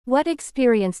What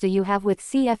experience do you have with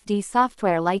CFD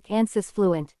software like ANSYS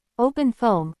Fluent,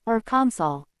 OpenFOAM, or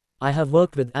COMSOL? I have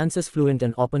worked with ANSYS Fluent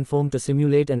and OpenFOAM to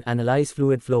simulate and analyze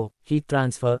fluid flow, heat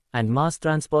transfer, and mass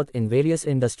transport in various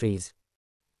industries.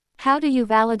 How do you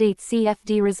validate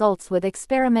CFD results with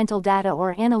experimental data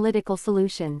or analytical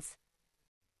solutions?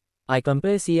 I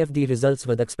compare CFD results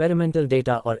with experimental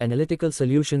data or analytical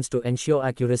solutions to ensure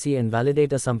accuracy and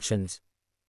validate assumptions.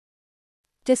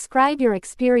 Describe your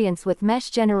experience with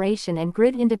mesh generation and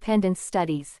grid independence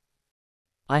studies.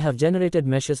 I have generated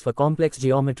meshes for complex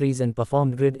geometries and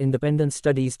performed grid independence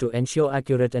studies to ensure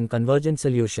accurate and convergent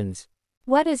solutions.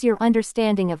 What is your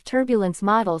understanding of turbulence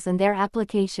models and their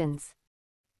applications?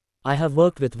 I have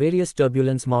worked with various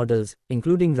turbulence models,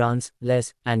 including RANS,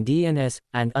 LES, and DNS,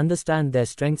 and understand their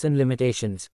strengths and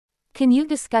limitations. Can you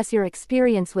discuss your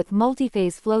experience with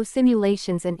multiphase flow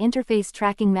simulations and interface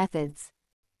tracking methods?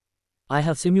 I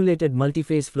have simulated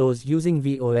multiphase flows using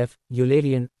VOF,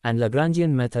 Eulerian, and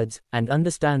Lagrangian methods, and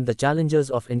understand the challenges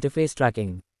of interface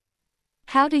tracking.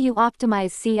 How do you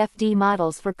optimize CFD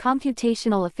models for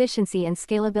computational efficiency and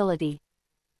scalability?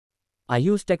 I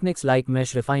use techniques like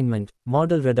mesh refinement,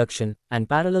 model reduction, and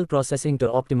parallel processing to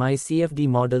optimize CFD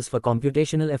models for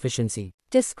computational efficiency.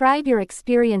 Describe your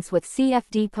experience with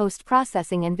CFD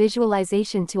post-processing and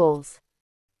visualization tools.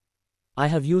 I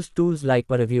have used tools like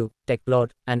ParaView,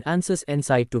 TechPlot, and ANSYS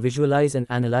Insight to visualize and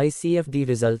analyze CFD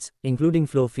results, including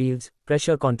flow fields,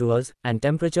 pressure contours, and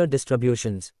temperature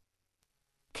distributions.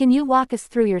 Can you walk us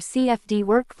through your CFD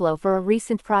workflow for a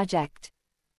recent project?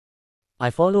 I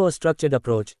follow a structured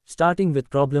approach, starting with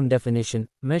problem definition,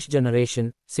 mesh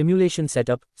generation, simulation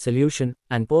setup, solution,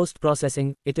 and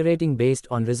post-processing, iterating based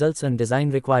on results and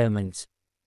design requirements.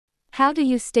 How do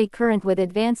you stay current with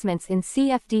advancements in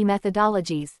CFD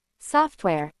methodologies,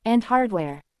 software, and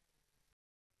hardware?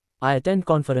 I attend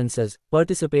conferences,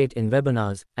 participate in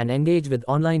webinars, and engage with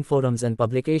online forums and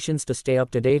publications to stay up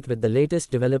to date with the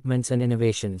latest developments and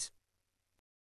innovations.